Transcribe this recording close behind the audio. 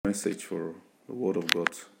message for the Word of God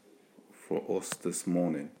for us this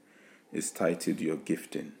morning is titled Your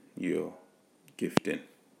Gifting. Your Gifting.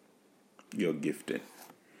 Your Gifting.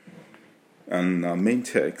 And our main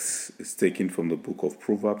text is taken from the book of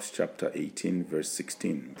Proverbs chapter 18 verse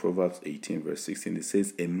 16. Proverbs 18 verse 16, it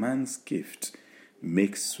says, "A man's gift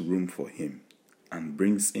makes room for him and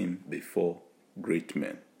brings him before great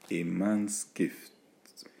men." A man's gift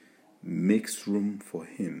makes room for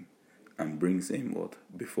him and brings him what?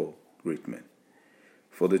 Before great men.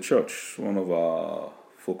 For the church, one of our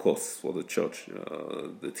focus for the church,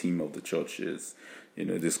 the theme of the church is,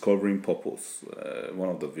 discovering purpose. One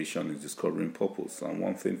of the vision is discovering purpose. And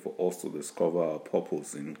one thing for us to discover our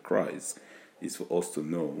purpose in Christ is for us to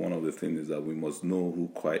know. One of the things is that we must know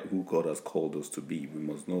who God has called us to be. We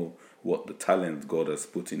must know what the talent God has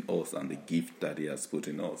put in us and the gift that He has put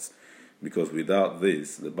in us. Because without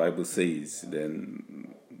this, the Bible says,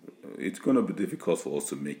 then it's going to be difficult for us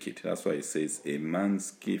to make it. That's why it says, a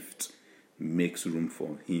man's gift makes room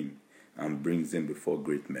for him and brings him before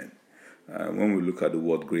great men. When we look at the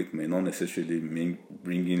word great men, not necessarily mean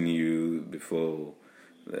bringing you before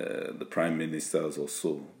the prime ministers or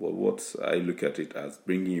so. But what I look at it as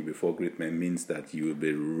bringing you before great men means that you will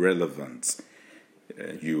be relevant.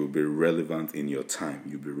 You will be relevant in your time.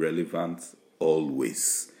 You'll be relevant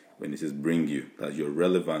always. When it says bring you, that your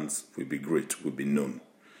relevance will be great, will be known.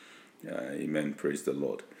 Amen. Praise the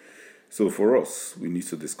Lord. So for us, we need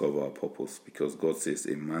to discover our purpose because God says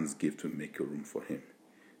a man's gift will make a room for him.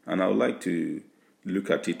 And I would like to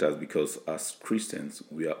look at it as because as Christians,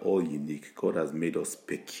 we are all unique. God has made us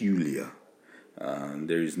peculiar. And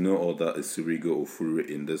there is no other Isirigo or Furu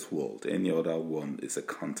in this world. Any other one is a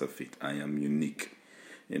counterfeit. I am unique.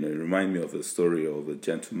 It reminds me of the story of a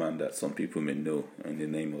gentleman that some people may know in the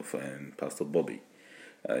name of Pastor Bobby.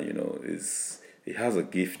 He has a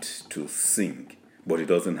gift to sing, but he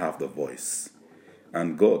doesn't have the voice.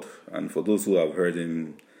 And God, and for those who have heard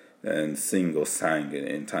him sing or sang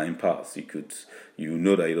in time past, you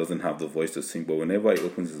know that he doesn't have the voice to sing, but whenever he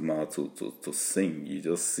opens his mouth to sing, you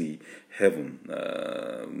just see heaven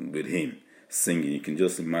with him singing. You can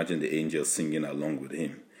just imagine the angels singing along with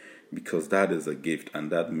him. Because that is a gift and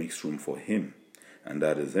that makes room for him. And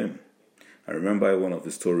that is him. I remember one of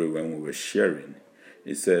the story when we were sharing.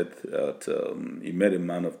 He said that he met a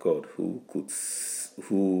man of God who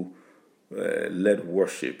led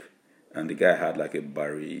worship. And the guy had like a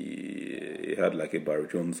baritone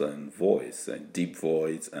voice, a deep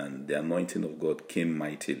voice, and the anointing of God came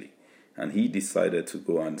mightily. And he decided to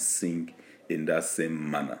go and sing in that same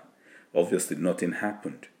manner. Obviously nothing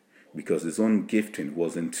happened. Because his own gifting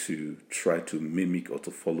wasn't to try to mimic or to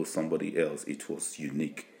follow somebody else. It was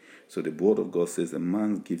unique. So the word of God says a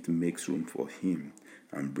man's gift makes room for him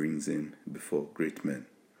and brings him before great men.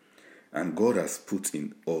 And God has put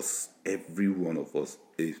in us, every one of us,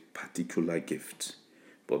 a particular gift.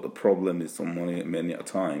 But the problem is many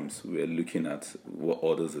times we're looking at what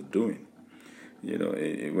others are doing.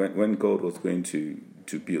 When God was going to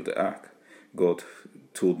build the ark, God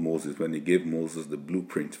told Moses, when he gave Moses the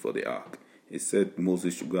blueprint for the ark, he said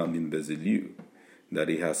Moses should go and in Bezalel, that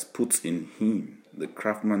he has put in him the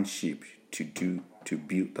craftsmanship to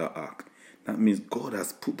build the ark. That means God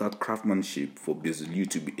has put that craftsmanship for Bezalel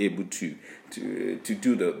to be able to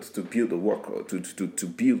build the work, to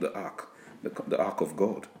build the ark, the ark of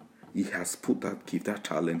God. He has put that gift, that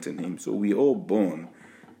talent in him. So we all born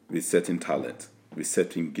with certain talent, with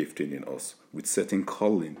certain gifting in us, with certain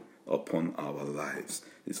calling upon our lives.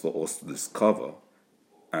 Is for us to discover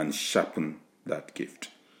and sharpen that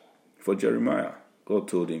gift. For Jeremiah, God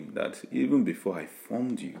told him that even before I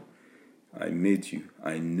formed you, I made you,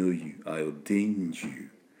 I know you, I ordained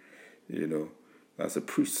you. As a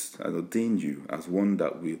priest, I ordained you as one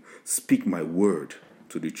that will speak my word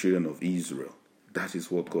to the children of Israel. That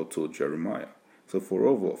is what God told Jeremiah. So for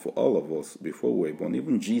all of us, before we were born,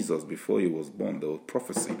 even Jesus, before he was born, there was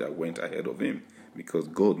prophecy that went ahead of him because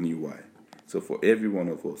God knew why. So for every one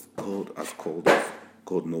of us, God has called us.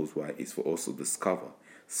 God knows why. It's for us to discover.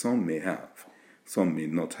 Some may have, some may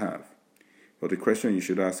not have. But the question you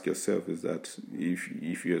should ask yourself is that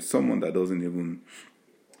if you're someone that doesn't even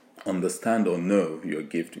understand or know your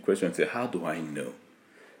gift, the question is, how do I know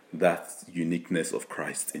that uniqueness of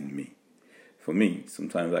Christ in me? For me,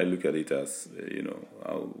 sometimes I look at it as,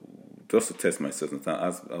 I'll just to test myself.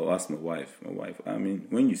 Sometimes I'll ask my wife,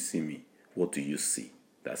 when you see me, what do you see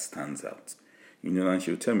that stands out? And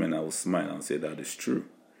she'll tell me and I will smile and say that is true.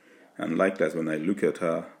 And likewise, when I look at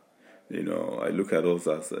her, I look at us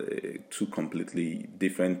as two completely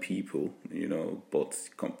different people, but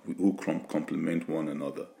who complement one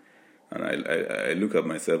another. And I look at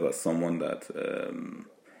myself as someone that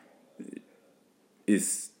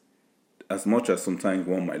is, as much as sometimes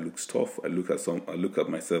one might look tough, I look at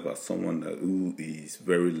myself as someone who is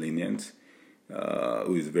very lenient,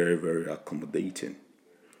 who is very, very accommodating.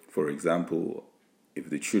 For example, if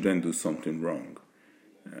the children do something wrong,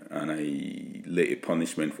 and I lay a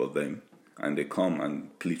punishment for them, and they come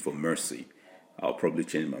and plead for mercy, I'll probably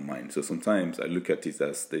change my mind. So sometimes I look at it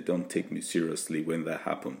as they don't take me seriously when that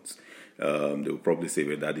happens. They will probably say,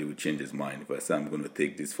 well, Daddy will change his mind. If I say I'm going to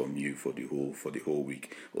take this from you for the whole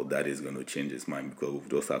week, or Daddy is going to change his mind, because we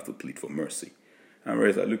just have to plead for mercy. And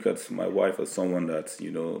whereas I look at my wife as someone that,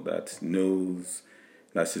 that knows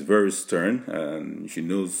that she's very stern, and she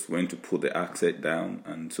knows when to put the accent down,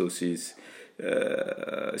 and so she's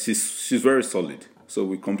very solid. So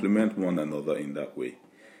we complement one another in that way.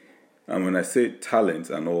 And when I say talent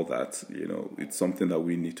and all that, it's something that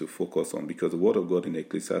we need to focus on, because the Word of God in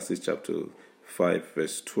Ecclesiastes chapter 5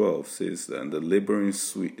 verse 12 says, and the laboring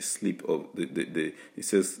sleep of the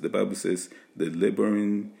Bible says,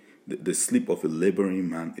 the sleep of a laboring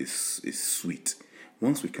man is sweet.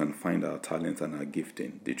 Once we can find our talent and our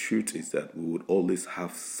gifting, the truth is that we would always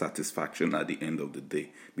have satisfaction at the end of the day,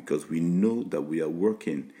 because we know that we are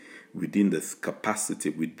working within the capacity,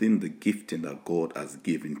 within the gifting that God has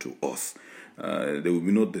given to us. There will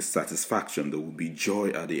be no dissatisfaction. There will be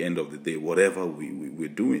joy at the end of the day, whatever we're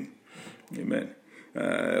doing. Amen.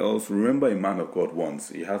 I also remember a man of God once.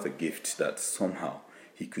 He has a gift that somehow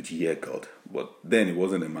he could hear God, but then he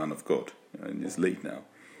wasn't a man of God, and he's late now.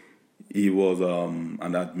 He was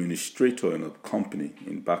an administrator in a company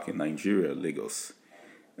back in Nigeria, Lagos.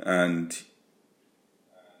 And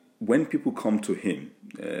when people come to him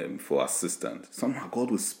for assistance, somehow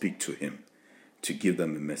God will speak to him to give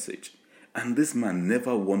them a message. And this man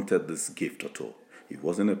never wanted this gift at all. He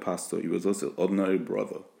wasn't a pastor. He was just an ordinary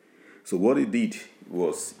brother. So what he did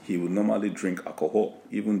was he would normally drink alcohol,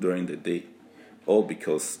 even during the day, all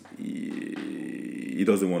because he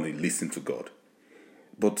doesn't want to listen to God.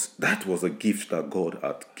 But that was a gift that God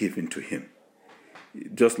had given to him.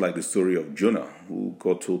 Just like the story of Jonah, who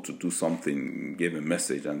got told to do something, gave a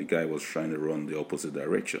message, and the guy was trying to run the opposite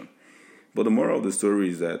direction. But the moral of the story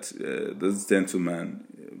is that this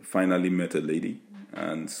gentleman finally met a lady,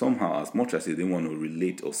 and somehow, as much as he didn't want to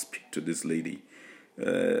relate or speak to this lady,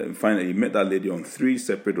 finally he met that lady on 3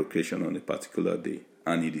 separate occasions on a particular day,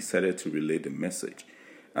 and he decided to relay the message.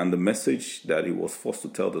 And the message that he was forced to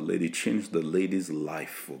tell the lady changed the lady's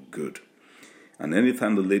life for good. And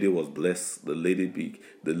anytime the lady was blessed, the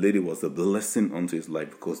lady was a blessing unto his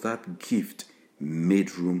life, because that gift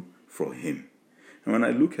made room for him. And when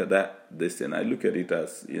I look at I look at it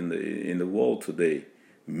as in the world today,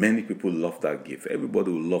 many people love that gift.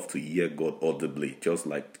 Everybody would love to hear God audibly, just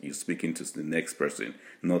like you're speaking to the next person,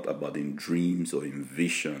 not about in dreams or in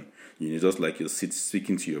vision. Just like you're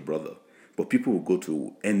speaking to your brother. But people will go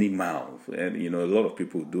to any mouth, and a lot of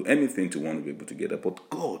people will do anything to want to be able to get that. But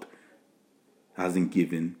God hasn't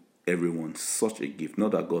given everyone such a gift.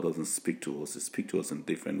 Not that God doesn't speak to us; He speaks to us in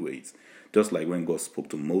different ways. Just like when God spoke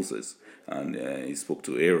to Moses, and He spoke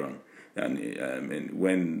to Aaron, and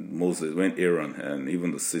when Aaron and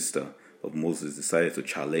even the sister of Moses decided to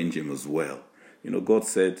challenge him as well. God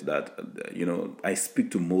said that I speak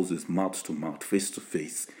to Moses mouth to mouth, face to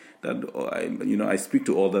face. That I speak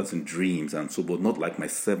to others in dreams and so, but not like my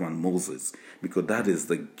servant Moses, because that is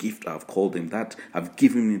the gift I've called him. That I've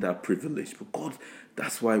given me that privilege. But God,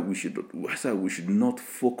 that's why we should not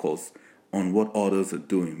focus on what others are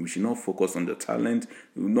doing. We should not focus on the talent.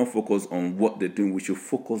 We should not focus on what they're doing. We should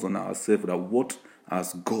focus on ourselves. That what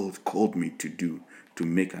has God called me to do to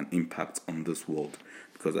make an impact on this world?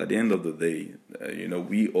 Because at the end of the day,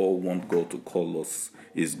 we all want God to call us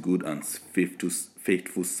His good and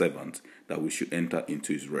faithful servant, that we should enter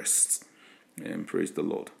into His rest. And praise the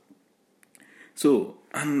Lord. So,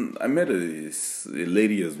 and I met a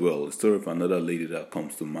lady as well. A story of another lady that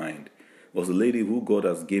comes to mind was a lady who God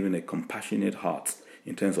has given a compassionate heart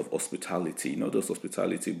in terms of hospitality, not just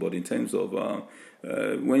hospitality, but in terms of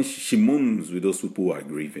when she mourns with those people who are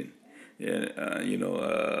grieving.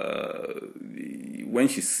 When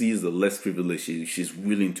she sees the less privileged, she's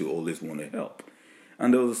willing to always want to help.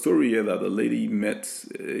 And there was a story here that the lady met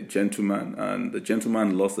a gentleman, and the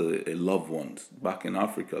gentleman lost a loved one back in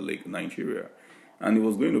Africa, like Nigeria, and he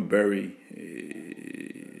was going to bury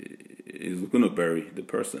the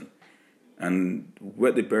person. And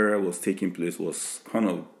where the burial was taking place was kind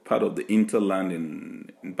of part of the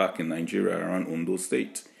hinterland back in Nigeria, around Ondo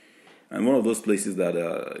State. And one of those places that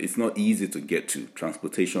it's not easy to get to,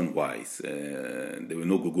 transportation-wise. There were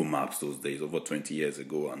no Google Maps those days, over 20 years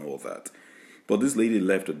ago and all that. But this lady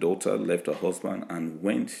left her daughter, left her husband, and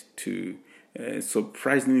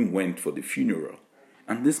surprisingly went for the funeral.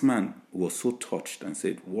 And this man was so touched and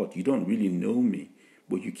said, "What? You don't really know me,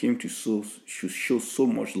 but you came to show so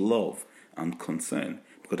much love and concern."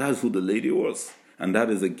 Because that's who the lady was. And that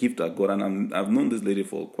is a gift that God, and I've known this lady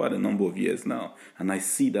for quite a number of years now, and I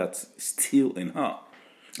see that still in her.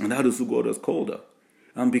 And that is who God has called her.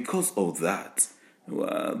 And because of that,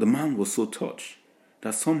 the man was so touched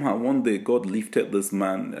that somehow one day God lifted this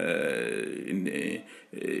man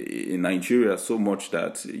in Nigeria so much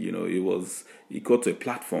that he got to a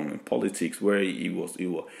platform in politics where he was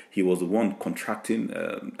the one contracting,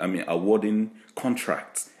 awarding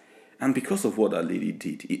contracts. And because of what that lady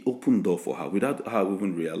did, it opened door for her without her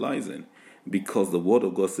even realizing. Because the word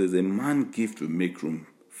of God says, a man gift will make room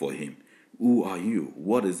for him. Who are you?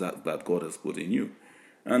 What is that God has put in you?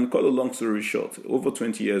 And cut a long story short, over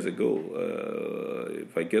 20 years ago,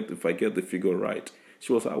 if I get the figure right,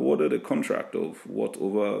 she was awarded a contract of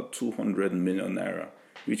over 200 million naira,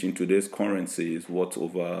 which in today's currency is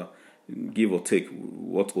over, give or take,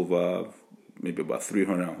 over maybe about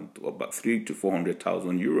 300 or about 300 to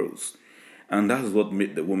 400,000 euros. And that's what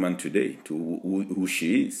made the woman today to who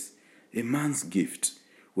she is. A man's gift.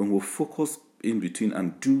 When we focus in between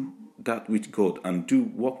and do that which God, and do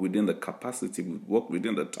work within the capacity, work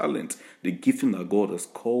within the talent, the gifting that God has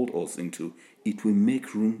called us into, it will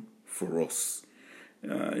make room for us.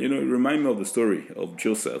 It reminds me of the story of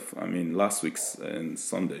Joseph. Last week's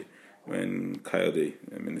Sunday, when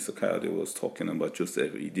Minister Kayode was talking about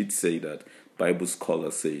Joseph, he did say that Bible scholar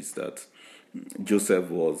says that Joseph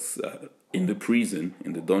was in the prison,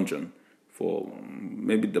 in the dungeon, for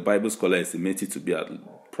maybe the Bible scholar estimated to be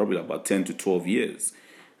probably about 10 to 12 years.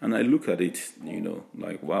 And I look at it,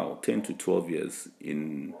 like, wow, 10 to 12 years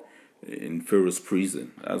in Pharaoh's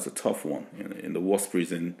prison. That's a tough one. In the worst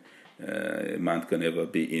prison a man can ever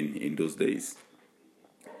be in those days.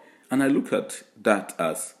 And I look at that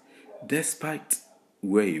as, despite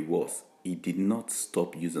where he was, he did not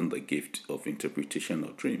stop using the gift of interpretation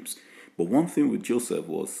of dreams. But one thing with Joseph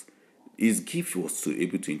was, his gift was to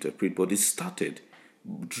able to interpret, but he started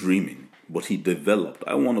dreaming, but he developed.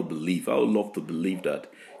 I would love to believe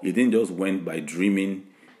that he didn't just went by dreaming,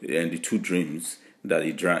 and the two dreams that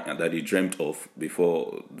he dreamt of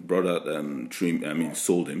before the brother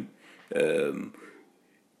sold him.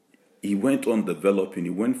 He went on developing. He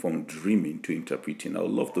went from dreaming to interpreting. I would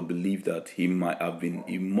love to believe that he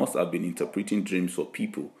must have been interpreting dreams for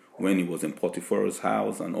people when he was in Potiphar's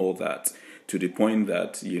house and all that, to the point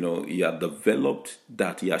that he had developed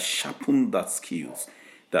that, he had sharpened that skills,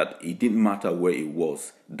 that it didn't matter where he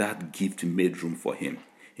was, that gift made room for him.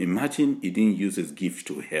 Imagine he didn't use his gift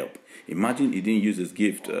to help. Imagine he didn't use his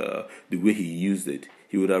gift the way he used it.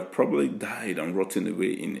 He would have probably died and rotten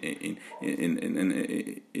away in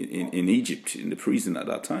Egypt, in the prison at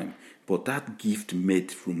that time. But that gift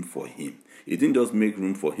made room for him. It didn't just make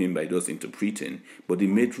room for him by just interpreting, but it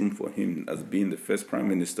made room for him as being the first prime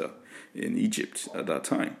minister in Egypt at that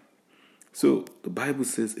time. So the Bible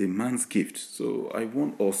says a man's gift. So I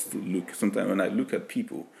want us to look. Sometimes when I look at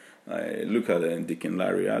people, I look at Deacon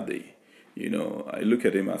Larry Ade. I look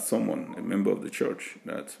at him as someone, a member of the church,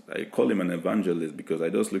 that I call him an evangelist, because I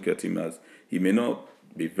just look at him as, he may not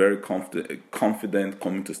be very confident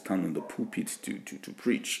coming to stand on the pulpit to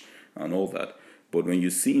preach and all that. But when you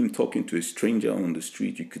see him talking to a stranger on the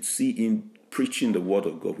street, you could see him preaching the word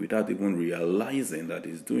of God without even realizing that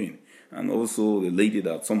he's doing. And also the lady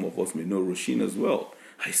that some of us may know, Roshin, as well.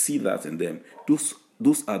 I see that in them. Those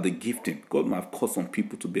are the gifting. God might have called some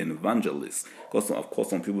people to be an evangelist. God might have called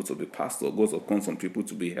some people to be pastors. God might have called some people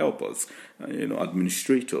to be helpers,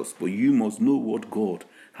 administrators. But you must know what God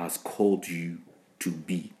has called you to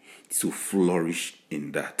be, to flourish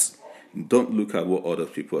in that. Don't look at what other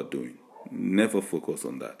people are doing. Never focus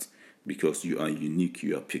on that, because you are unique,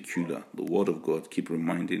 you are peculiar. The word of God keep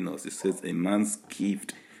reminding us. It says a man's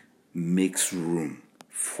gift makes room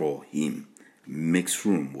for him. Makes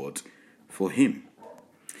room what? For him.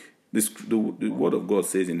 The word of God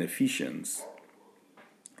says in Ephesians,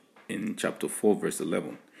 in chapter 4, verse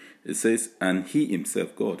 11, it says, and he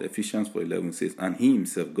himself, God, Ephesians 4:11 says, and he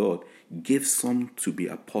himself, God, gave some to be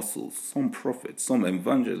apostles, some prophets, some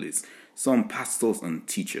evangelists, some pastors and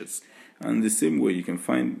teachers. And the same way you can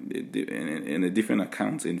find in a different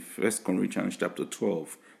account in 1 Corinthians chapter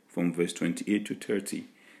 12, from verse 28 to 30.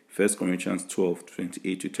 1 Corinthians 12,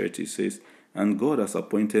 28 to 30 says, and God has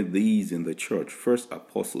appointed these in the church, first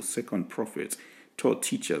apostles, second prophets, third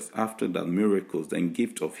teachers, after that miracles, then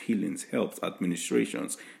gift of healings, helps,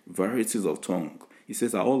 administrations, varieties of tongue. He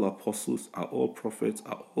says, are all apostles, are all prophets,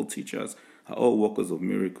 are all teachers, are all workers of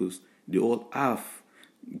miracles? They all have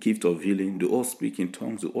gift of healing, they all speak in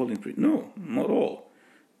tongues, they all interpret. No, not all.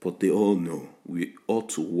 But they all know we ought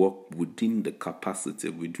to walk within the capacity,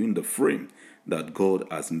 within the frame that God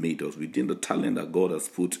has made us, within the talent that God has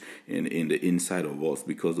put in the inside of us.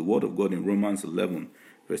 Because the word of God in Romans 11,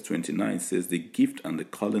 verse 29 says, the gift and the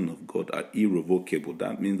calling of God are irrevocable.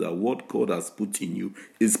 That means that what God has put in you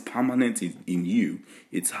is permanent in you.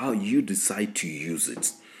 It's how you decide to use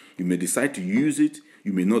it. You may decide to use it.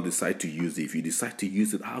 You may not decide to use it. If you decide to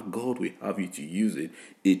use it, how God will have you to use it,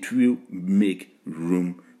 it will make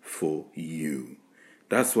room for you.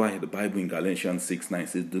 That's why the Bible in Galatians 6:9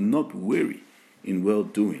 says, do not weary in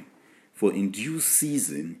well-doing, for in due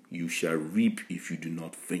season you shall reap if you do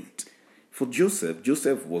not faint. For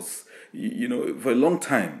Joseph was, for a long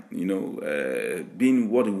time, being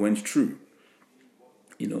what he went through.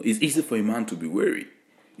 It's easy for a man to be weary.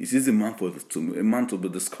 It's easy for a man to be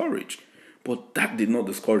discouraged. But that did not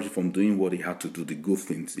discourage him from doing what he had to do, the good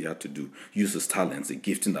things he had to do. Use his talents, the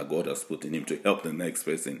gifting that God has put in him to help the next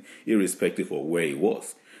person, irrespective of where he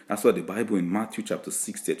was. That's why the Bible in Matthew chapter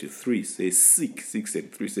 6:33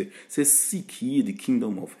 says, seek ye the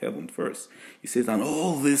kingdom of heaven first. It says, and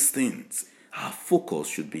all these things, our focus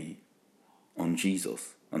should be on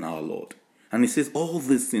Jesus and our Lord. And it says all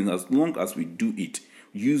these things, as long as we do it,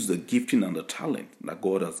 use the gifting and the talent that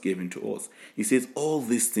God has given to us. He says all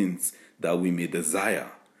these things that we may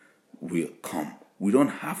desire will come. We don't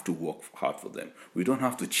have to work hard for them. We don't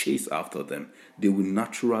have to chase after them. They will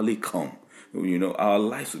naturally come. Our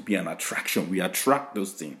lives will be an attraction. We attract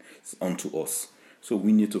those things onto us. So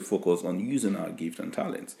we need to focus on using our gifts and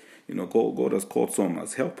talents. God has called some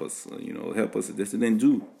as helpers. Help us. Then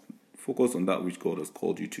do. Focus on that which God has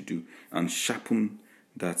called you to do and sharpen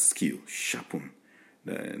that skill. Sharpen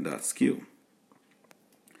that skill.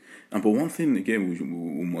 But one thing again we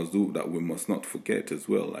must do that we must not forget as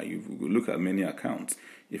well. Like if we look at many accounts,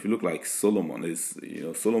 if you look like Solomon,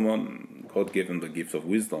 Solomon, God gave him the gift of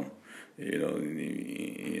wisdom. But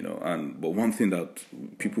one thing that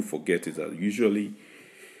people forget is that usually,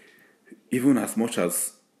 even as much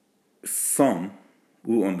as some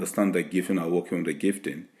who understand the gifting are working on the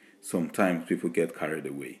gifting, sometimes people get carried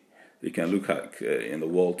away. You can look at in the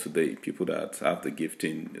world today, people that have the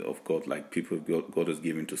gifting of God, like people God has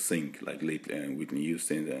given to sing, like lately Whitney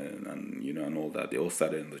Houston and all that. They all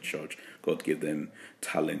started in the church. God gave them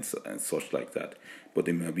talents and such like that, but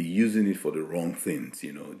they may be using it for the wrong things.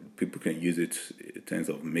 People can use it in terms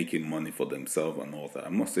of making money for themselves and all that.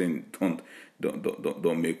 I'm not saying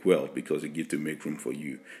don't make wealth because you give to make room for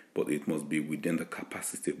you, but it must be within the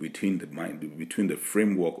capacity, between the mind, between the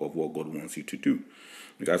framework of what God wants you to do.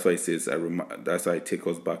 That's why it says, that's why it takes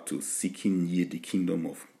us back to seeking ye the kingdom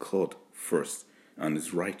of God first and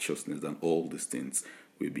his righteousness, and all these things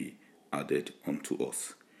will be added unto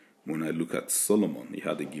us. When I look at Solomon, he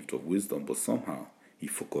had the gift of wisdom, but somehow he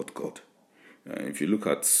forgot God. If you look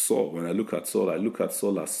at Saul, when I look at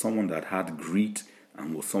Saul as someone that had grit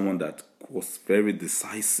and was someone that was very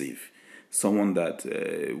decisive, someone that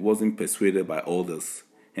wasn't persuaded by others.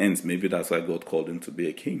 Hence, maybe that's why God called him to be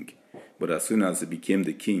a king. But as soon as he became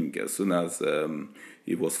the king, as soon as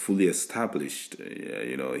he was fully established,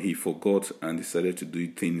 he forgot and decided to do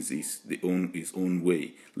things his own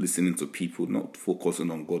way, listening to people, not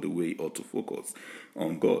focusing on God the way he ought to focus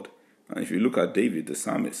on God. And if you look at David, the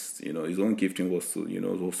psalmist, his own gifting was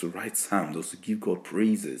to write psalms, was to give God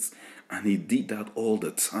praises, and he did that all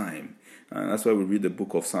the time. And that's why we read the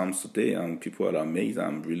book of Psalms today, and people are amazed.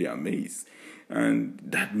 I'm really amazed. And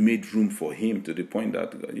that made room for him to the point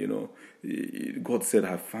that, God said,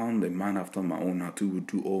 I found a man after my own heart who will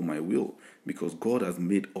do all my will, because God has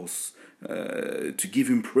made us to give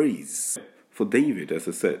him praise. For David, as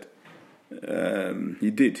I said,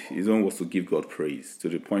 he did. His own was to give God praise, to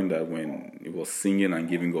the point that when he was singing and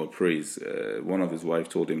giving God praise, one of his wives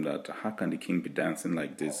told him that, how can the king be dancing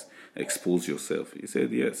like this? Expose yourself. He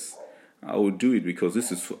said, yes, I will do it because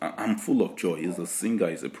I'm full of joy. He's a singer,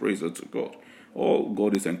 he's a praiser to God. All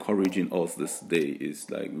God is encouraging us this day is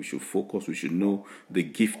like we should focus, we should know the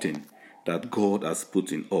gifting that God has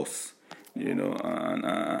put in us, and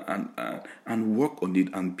work on it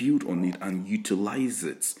and build on it and utilize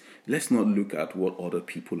it. Let's not look at what other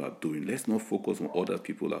people are doing. Let's not focus on what other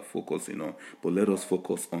people are focusing on, but let us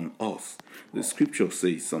focus on us. The scripture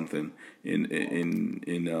says something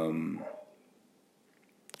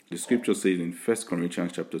the scripture says in 1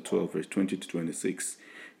 Corinthians chapter 12, verse 20 to 26.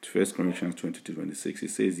 1 Corinthians 20 to 26, it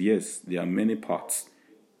says, yes, there are many parts,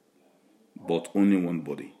 but only one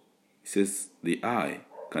body. It says, the eye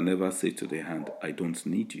can never say to the hand, I don't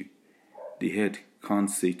need you. The head can't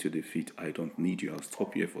say to the feet, I don't need you. I'll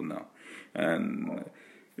stop here for now. And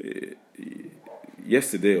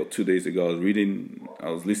yesterday or 2 days ago, I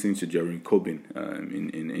was listening to Jeremy Corbyn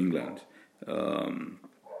in England,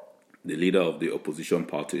 the leader of the opposition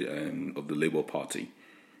party of the Labour Party,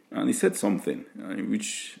 and he said something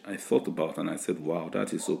which I thought about, and I said, "Wow,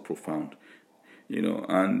 that is so profound,"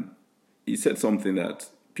 And he said something that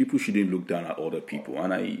people shouldn't look down at other people,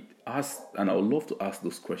 and I would love to ask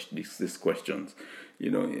these questions.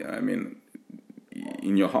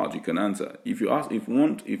 In your heart, you can answer. If I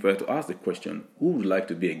were to ask the question, who would like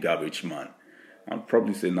to be a garbage man? I'd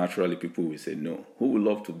probably say naturally people will say no. Who would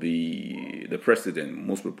love to be the president?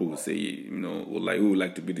 Most people will say, who would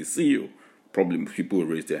like to be the CEO? Probably people will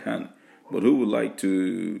raise their hand. But who would like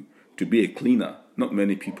to be a cleaner? Not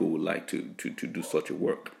many people would like to do such a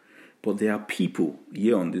work. But there are people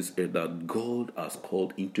here on this earth that God has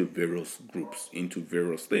called into various groups, into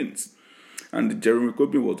various things. And Jeremy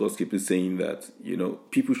Corbyn was just keeping saying that,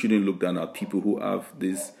 people shouldn't look down at people who have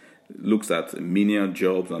looks at menial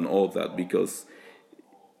jobs and all that, because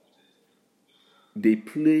they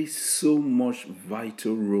play so much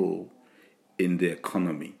vital role in the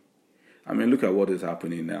economy. Look at what is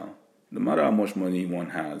happening now. No matter how much money one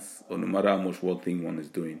has, or no matter how much one thing one is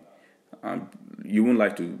doing, you wouldn't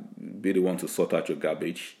like to be the one to sort out your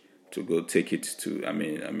garbage, to go take it to,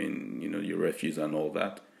 your refuse and all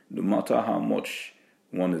that. No matter how much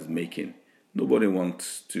one is making, nobody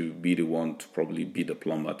wants to be the one to probably be the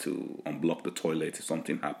plumber to unblock the toilet if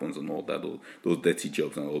something happens and all that, those dirty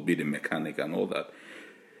jobs, or be the mechanic and all that.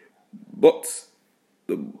 But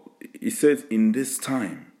he says in this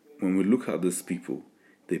time, when we look at these people,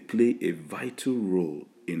 they play a vital role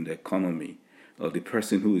in the economy. Or the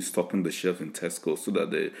person who is stocking the shelves in Tesco, so that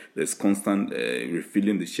there's constant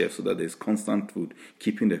refilling the shelves, so that there's constant food,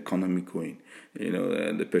 keeping the economy going.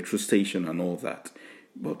 The petrol station and all that.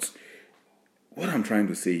 But what I'm trying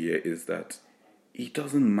to say here is that it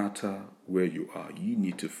doesn't matter where you are. You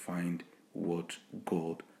need to find what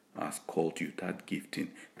God has called you, that gifting,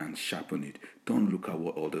 and sharpen it. Don't look at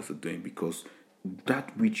what others are doing, because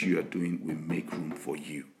that which you are doing will make room for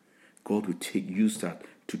you. God will use that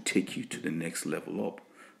to take you to the next level up.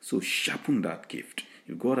 So sharpen that gift.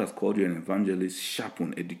 If God has called you an evangelist,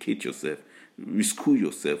 sharpen, educate yourself, reschool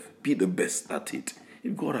yourself, be the best at it.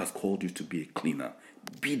 If God has called you to be a cleaner,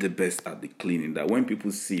 be the best at the cleaning, that when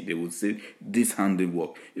people see, they will say, this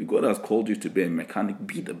handiwork. If God has called you to be a mechanic,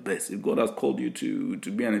 be the best. If God has called you to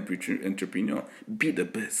be an entrepreneur, be the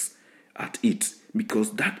best at it,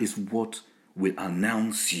 because that is what will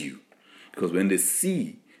announce you. Because when they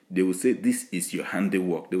see, they will say, this is your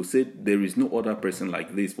handiwork. They will say, there is no other person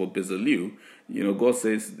like this. For Bezalel, God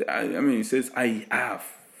says, he says, I have.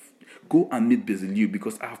 Go and meet Bezalel,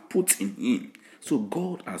 because I have put in him. So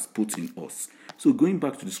God has put in us. So going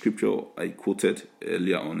back to the scripture I quoted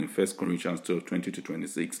earlier on in 1 Corinthians 12,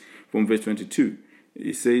 20-26, from verse 22,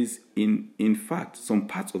 it says, in fact, some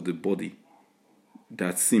parts of the body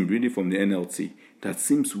that seem, reading from the NLT, that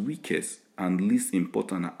seems weakest and least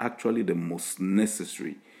important are actually the most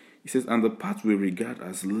necessary. He says, and the parts we regard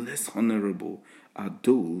as less honorable are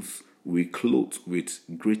those we clothe with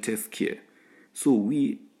greatest care. So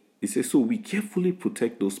we carefully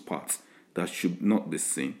protect those parts that should not be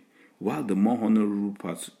seen, while the more honorable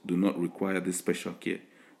parts do not require this special care.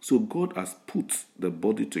 So God has put the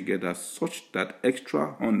body together such that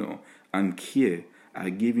extra honor and care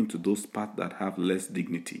are given to those parts that have less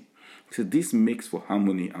dignity. So this makes for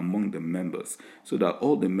harmony among the members, so that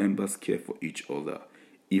all the members care for each other.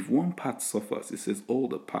 If one part suffers, it says all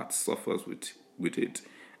the parts suffers with it.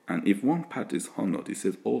 And if one part is honored, it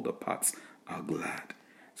says all the parts are glad.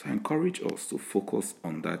 So I encourage us to focus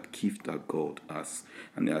on that gift that God has.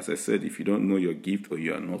 And as I said, if you don't know your gift or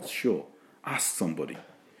you are not sure, ask somebody.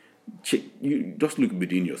 You just look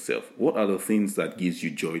within yourself. What are the things that gives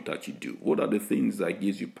you joy that you do? What are the things that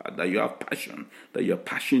gives you that you have passion, that you're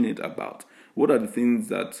passionate about? What are the things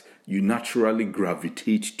that you naturally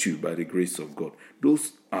gravitate to by the grace of God?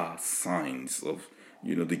 Those are signs of,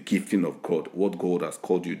 the gifting of God, what God has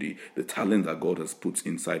called you, the talent that God has put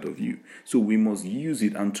inside of you. So we must use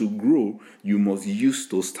it, and to grow, you must use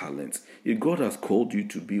those talents. If God has called you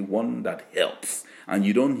to be one that helps, and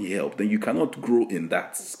you don't help, then you cannot grow in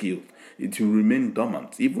that skill. It will remain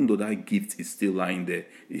dormant, even though that gift is still lying there.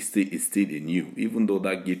 It's still in you, even though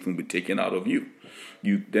that gift will be taken out of you.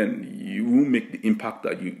 You won't make the impact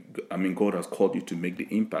that God has called you to make the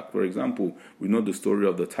impact. For example, we know the story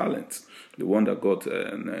of the talents, the one that God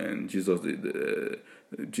and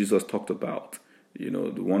Jesus talked about. The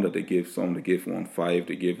one that they gave some, they gave 1 5,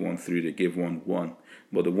 they gave 1 3, they gave 1 1.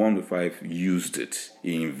 But the one with 5 used it.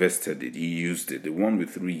 He invested it. He used it. The one with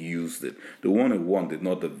 3 used it. The one with 1 did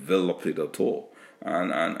not develop it at all.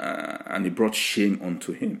 and it brought shame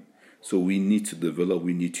onto him. So we need to develop,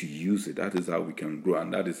 we need to use it. That is how we can grow,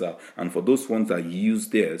 and that is how. And for those ones that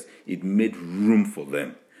used theirs, it made room for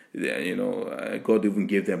them. God even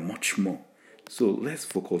gave them much more. So let's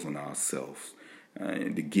focus on ourselves,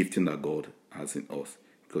 the gifting that God has in us,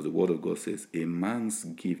 because the Word of God says a man's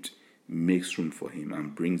gift makes room for him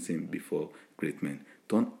and brings him before great men.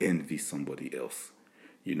 Don't envy somebody else.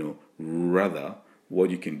 Rather, what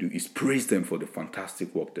you can do is praise them for the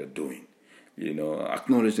fantastic work they're doing.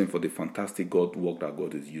 Acknowledge them for the fantastic work that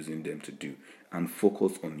God is using them to do, and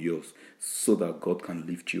focus on yours so that God can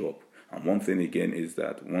lift you up. And one thing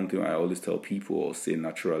I always tell people or say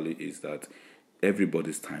naturally is that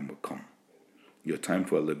everybody's time will come. Your time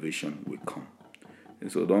for elevation will come.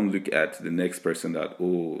 And so don't look at the next person that,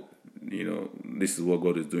 this is what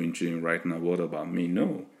God is doing right now. What about me?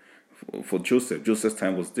 No. For Joseph's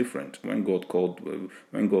time was different. When God called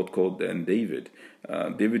David,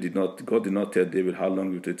 God did not tell David how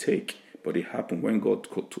long it would take, but it happened when God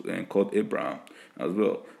called Abraham as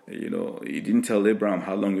well. He didn't tell Abraham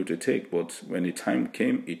how long it would take, but when the time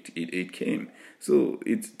came, it came. So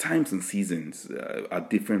times and seasons are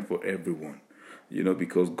different for everyone.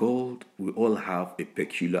 Because we all have a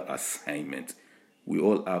peculiar assignment. We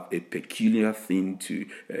all have a peculiar thing to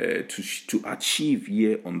achieve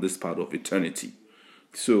here on this part of eternity.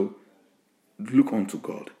 So look unto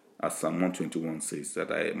God, as Psalm 121 says,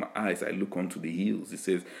 that I look unto the hills. It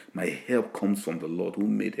says, my help comes from the Lord who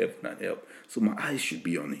made heaven and earth. So my eyes should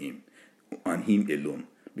be on him alone,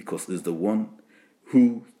 because it's the one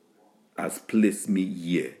who has placed me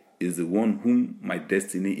here, is the one whom my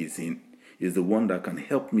destiny is in, is the one that can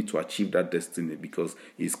help me to achieve that destiny, because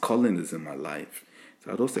his calling is in my life.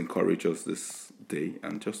 So I just encourage us this day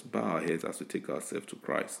and just bow our heads as we take ourselves to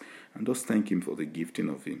Christ and just thank him for the gifting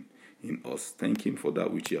of him in us. Thank him for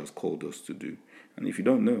that which he has called us to do. And if you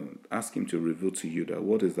don't know, ask him to reveal to you that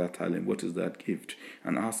what is that talent, what is that gift,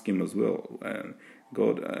 and ask him as well,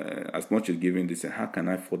 God, as much as giving this, how can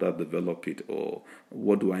I further develop it, or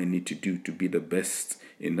what do I need to do to be the best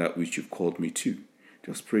in that which you've called me to?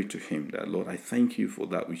 Just pray to him that, Lord, I thank you for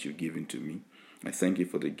that which you've given to me. I thank you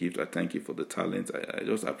for the gift. I thank you for the talent. I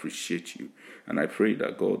just appreciate you. And I pray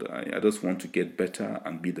that, God, I just want to get better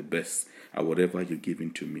and be the best at whatever you're giving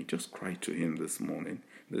to me. Just cry to him this morning,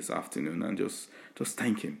 this afternoon, and just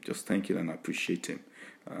thank him. Just thank him and appreciate him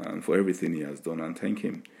for everything he has done. And thank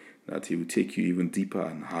him that he will take you even deeper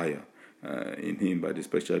and higher in him by the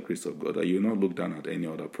special grace of God. That you will not look down at any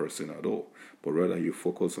other person at all, but rather you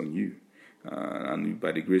focus on you. And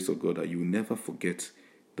by the grace of God, that you will never forget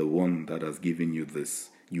the one that has given you this.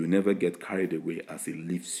 You never get carried away as he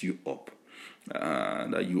lifts you up.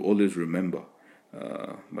 That you always remember,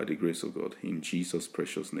 by the grace of God. In Jesus'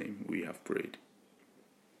 precious name we have prayed.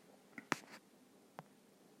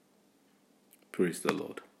 Praise the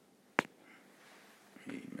Lord.